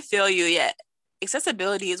 no, I feel you. Yeah.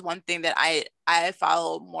 Accessibility is one thing that I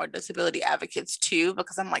follow more disability advocates too,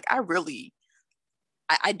 because I'm like,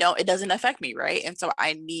 I don't, it doesn't affect me, right? And so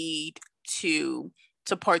I need to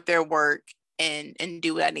support their work and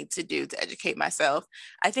do what I need to do to educate myself.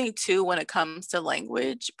 I think too, when it comes to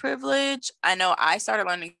language privilege, I know I started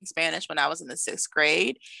learning Spanish when I was in the 6th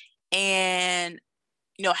grade, and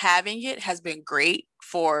having it has been great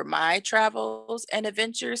for my travels and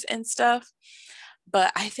adventures and stuff.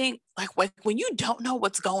 But I think like when you don't know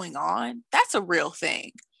what's going on, that's a real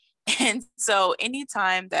thing. And so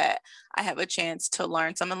anytime that I have a chance to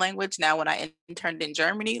learn some language, now when I interned in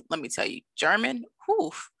Germany, let me tell you, German,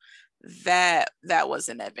 whew, that was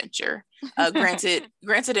an adventure.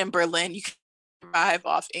 Granted in Berlin, you can survive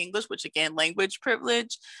off English, which again, language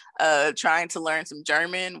privilege. Trying to learn some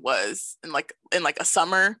German was in like a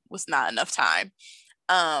summer was not enough time.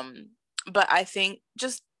 But I think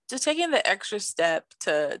just taking the extra step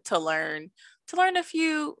to learn a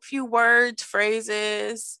few words,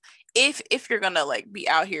 phrases, if you're gonna like be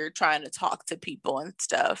out here trying to talk to people and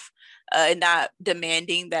stuff, and not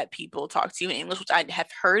demanding that people talk to you in English, which I have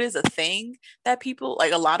heard is a thing that people,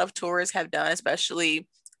 like a lot of tourists have done, especially,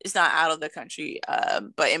 it's not out of the country,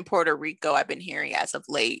 but in Puerto Rico, I've been hearing as of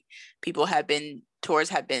late,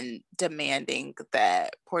 tourists have been demanding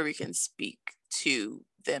that Puerto Ricans speak to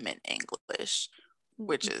them in English,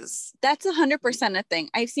 which is, that's 100% a thing.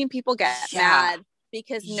 I've seen people get mad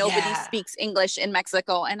because nobody speaks English in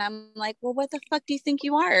Mexico, and I'm like, well, what the fuck do you think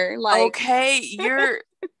you are? Like, okay,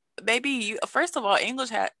 first of all,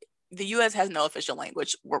 the US has no official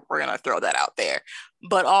language. We're gonna throw that out there.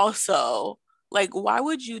 But also, like, why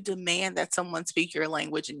would you demand that someone speak your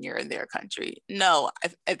language and you're in their country? No,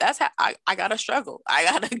 if that's how I gotta struggle.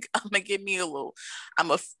 I'm gonna give me a little, I'm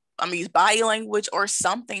gonna use body language or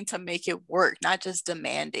something to make it work, not just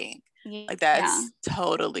demanding. Like, that's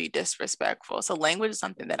totally disrespectful. So language is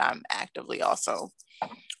something that I'm actively also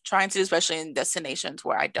trying to do, especially in destinations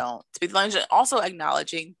where I don't speak the language. Also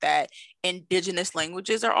acknowledging that indigenous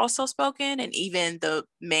languages are also spoken, and even the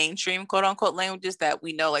mainstream quote unquote languages that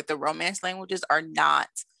we know, like the Romance languages, are not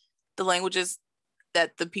the languages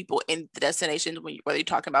that the people in the destinations, whether you're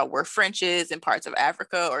talking about where French is in parts of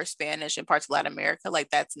Africa or Spanish in parts of Latin America, like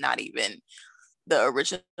that's not even the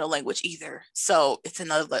original language either. So it's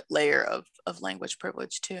another layer of language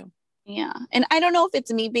privilege too. Yeah. And I don't know if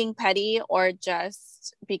it's me being petty or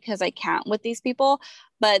just because I can't with these people,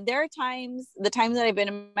 but there are the times that I've been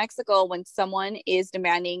in Mexico, when someone is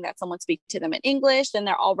demanding that someone speak to them in English and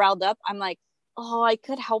they're all riled up, I'm like, oh, I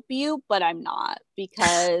could help you, but I'm not,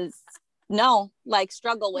 because no, like,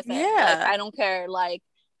 struggle with it. Yeah. Like, I don't care, like,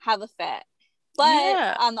 have a fit.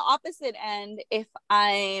 But on the opposite end,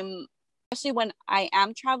 especially when I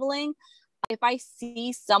am traveling, If I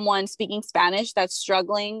see someone speaking Spanish that's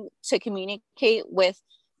struggling to communicate with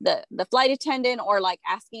the flight attendant or like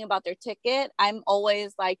asking about their ticket, I'm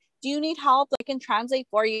always like, do you need help? I can translate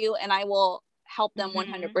for you and I will help them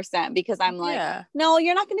 100%, because I'm like, no,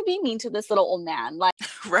 you're not going to be mean to this little old man. Like,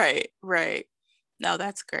 right. No,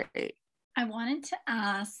 that's great. I wanted to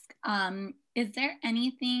ask, is there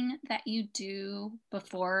anything that you do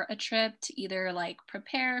before a trip to either like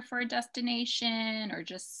prepare for a destination or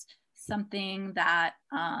just something that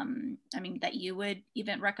that you would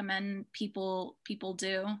even recommend people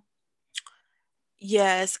do?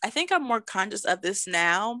 Yes, I think I'm more conscious of this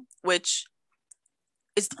now, which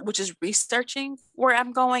is researching where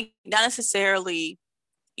I'm going, not necessarily,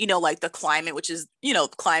 like the climate, which is,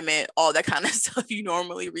 climate, all that kind of stuff you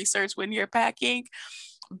normally research when you're packing,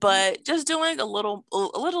 but just doing a little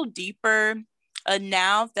deeper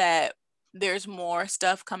now that there's more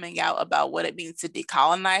stuff coming out about what it means to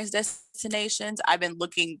decolonize destinations. I've been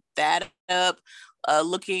looking that up,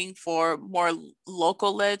 looking for more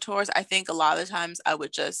local led tours. I think a lot of the times I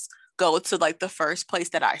would just go to like the first place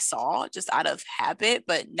that I saw just out of habit.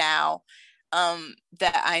 But now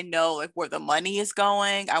that I know like where the money is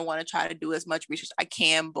going, I want to try to do as much research I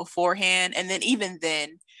can beforehand. And then even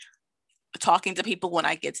then, talking to people when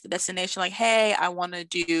I get to the destination, like, hey, I want to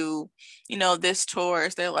do, this tour.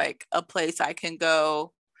 Is there like a place I can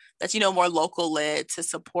go that's, more local led to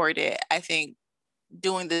support it? I think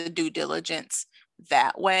doing the due diligence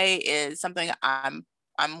that way is something I'm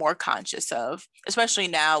more conscious of, especially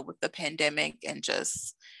now with the pandemic, and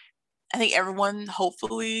just I think everyone,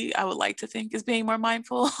 hopefully, I would like to think, is being more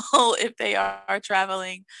mindful if they are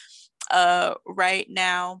traveling right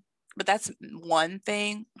now. But that's one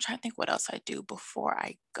thing. I'm trying to think what else I do before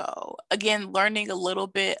I go. Again, learning a little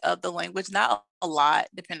bit of the language, not a lot,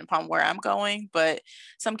 depending upon where I'm going, but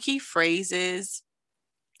some key phrases.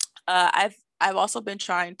 I've also been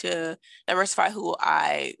trying to diversify who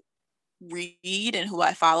I read and who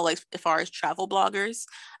I follow, like as far as travel bloggers.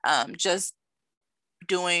 Just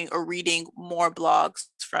doing or reading more blogs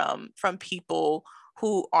from people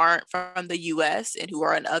who aren't from the US and who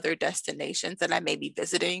are in other destinations that I may be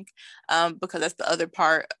visiting, because that's the other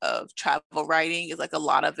part of travel writing, is like a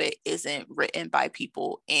lot of it isn't written by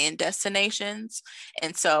people in destinations.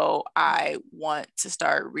 And so I want to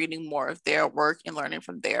start reading more of their work and learning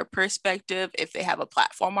from their perspective if they have a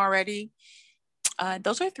platform already.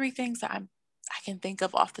 Those are 3 things that I can think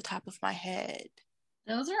of off the top of my head.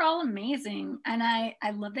 Those are all amazing. And I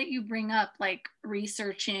love that you bring up like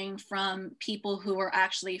researching from people who are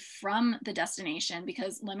actually from the destination,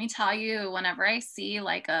 because let me tell you, whenever I see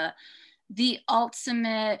like the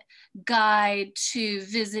ultimate guide to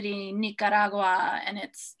visiting Nicaragua and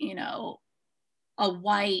it's, a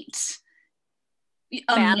white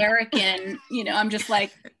American, I'm just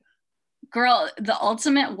like, girl, the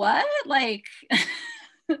ultimate what? Like,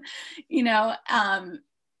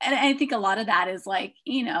 and I think a lot of that is like,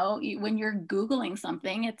 when you're Googling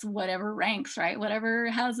something, it's whatever ranks, right? Whatever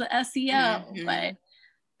has the SEO, but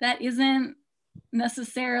that isn't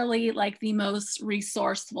necessarily like the most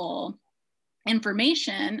resourceful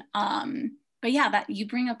information. But yeah, that you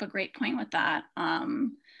bring up a great point with that.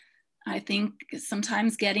 I think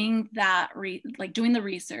sometimes getting that, doing the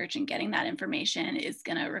research and getting that information is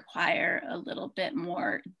going to require a little bit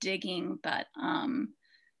more digging, but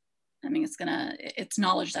it's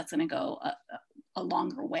knowledge that's going to go a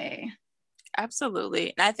longer way.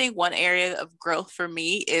 Absolutely. And I think one area of growth for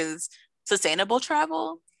me is sustainable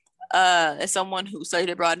travel. As someone who studied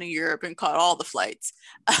abroad in Europe and caught all the flights,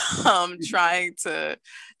 trying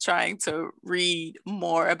to read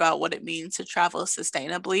more about what it means to travel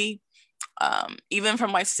sustainably. Even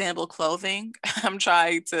from like sustainable clothing, I'm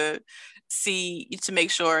trying to make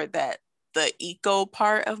sure that the eco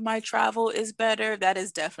part of my travel is better. That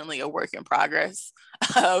is definitely a work in progress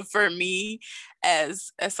for me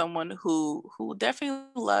as someone who definitely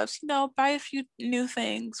loves, buy a few new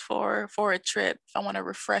things for a trip. If I want to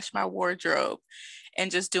refresh my wardrobe, and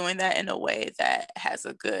just doing that in a way that has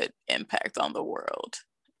a good impact on the world.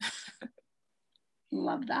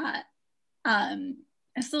 Love that.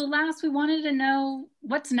 So last, we wanted to know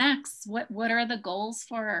what's next. What are the goals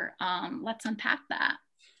for Let's Unpack That?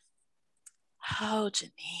 Oh,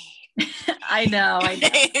 Janine. I know.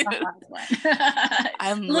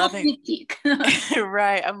 I'm loving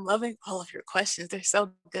right. I'm loving all of your questions. They're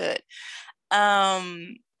so good.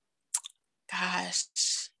 Gosh.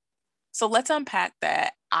 So let's unpack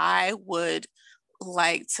that. I would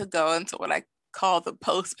like to go into what I call the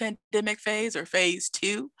post-pandemic phase, or phase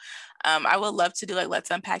 2. I would love to do like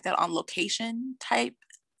let's unpack that on location type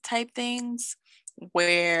things.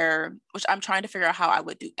 which I'm trying to figure out how I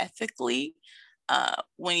would do ethically.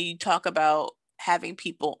 When you talk about having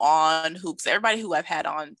people on because everybody who I've had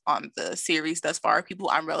on the series thus far, people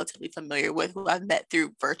I'm relatively familiar with, who I've met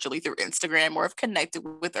virtually through Instagram or have connected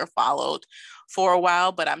with or followed for a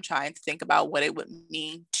while. But I'm trying to think about what it would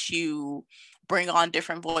mean to bring on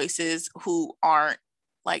different voices who aren't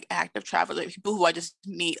like active travelers, people who I just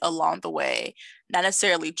meet along the way, not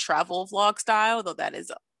necessarily travel vlog style, though that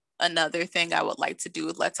is another thing I would like to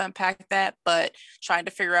do. Let's unpack that, but trying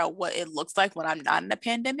to figure out what it looks like when I'm not in a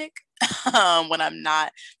pandemic, when I'm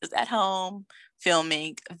not just at home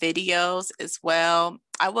filming videos as well.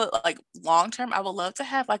 I would like long term, I would love to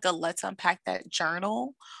have like a Let's Unpack That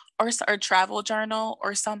journal or travel journal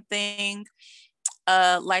or something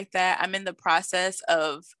like that. I'm in the process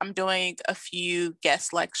of, I'm doing a few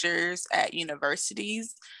guest lectures at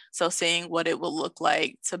universities. So seeing what it will look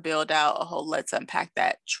like to build out a whole Let's Unpack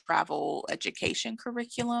That travel education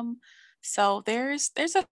curriculum. So there's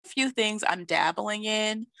a few things I'm dabbling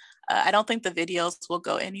in. I don't think the videos will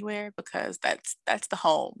go anywhere because that's the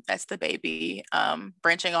home, that's the baby.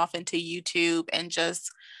 Branching off into YouTube and just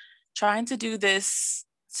trying to do this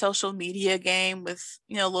social media game with,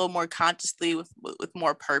 you know, a little more consciously with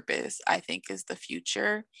more purpose, I think is the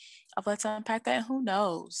future of Let's Unpack That. Who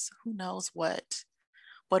knows what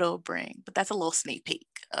it'll bring, but that's a little sneak peek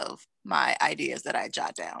of my ideas that I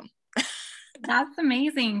jot down. That's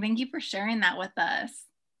amazing. Thank you for sharing that with us.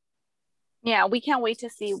 Yeah, we can't wait to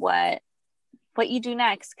see what you do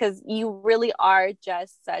next, because you really are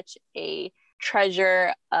just such a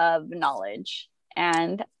treasure of knowledge,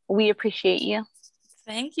 and we appreciate you.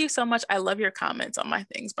 Thank you so much. I love your comments on my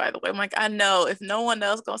things, by the way. I'm like, I know if no one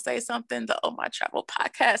else gonna say something, the Oh My Travel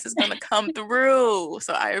podcast is gonna come through.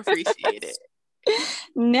 So I appreciate it.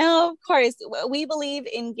 No, of course. We believe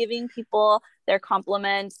in giving people their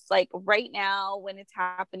compliments like right now when it's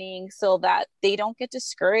happening, so that they don't get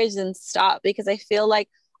discouraged and stop, because I feel like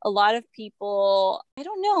a lot of people, I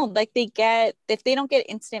don't know, like if they don't get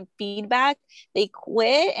instant feedback, they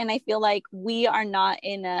quit. And I feel like we are not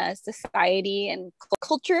in a society and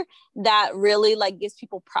culture that really like gives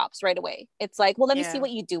people props right away. It's like, well, let me see what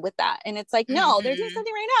you do with that. And it's like, no, they're doing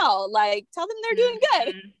something right now. Like, tell them they're doing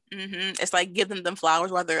good. It's like, give them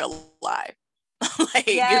flowers while they're alive. Like,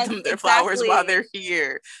 yes, give them their flowers while they're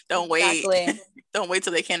here. Don't wait. Don't wait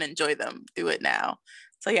till they can't enjoy them. Do it now.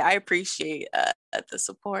 So yeah, I appreciate the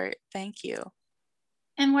support. Thank you.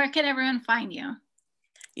 And where can everyone find you?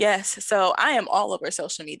 Yes, so I am all over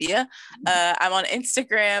social media. I'm on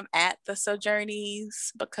Instagram at the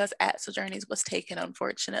Sojourneys, because at Sojourneys was taken,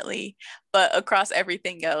 unfortunately. But across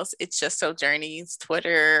everything else, it's just Sojourneys.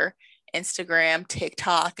 Twitter, Instagram,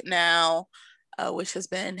 TikTok now, which has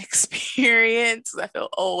been an experience. I feel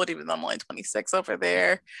old, even though I'm only 26 over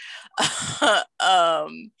there.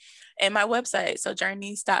 And my website,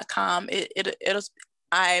 sojourneys.com,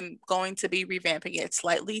 I'm going to be revamping it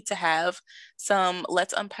slightly to have some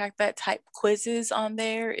Let's Unpack That type quizzes on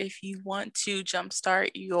there if you want to jumpstart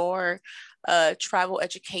your travel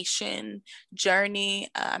education journey.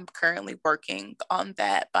 I'm currently working on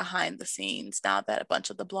that behind the scenes now that a bunch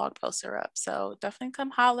of the blog posts are up. So definitely come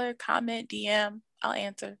holler, comment, DM, I'll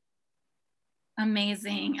answer.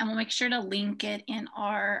 Amazing. And we'll make sure to link it in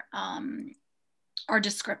our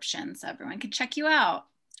description so everyone can check you out.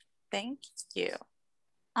 Thank you.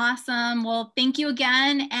 Awesome. Well, thank you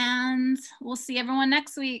again, and we'll see everyone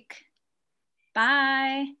next week.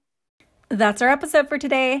 Bye. That's our episode for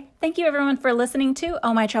today. Thank you everyone for listening to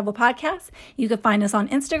Oh My Travel Podcast. You can find us on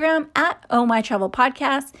Instagram at Oh My Travel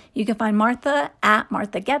Podcast. You can find Martha at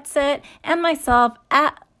Martha Gets It, and myself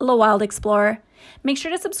at La Wild Explorer. Make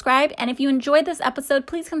sure to subscribe, and if you enjoyed this episode,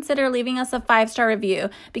 please consider leaving us a 5-star review,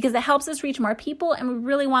 because it helps us reach more people, and we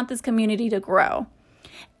really want this community to grow.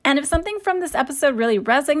 And if something from this episode really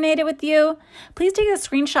resonated with you, please take a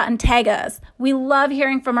screenshot and tag us. We love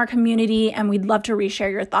hearing from our community, and we'd love to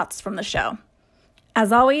reshare your thoughts from the show.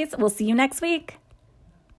 As always, we'll see you next week.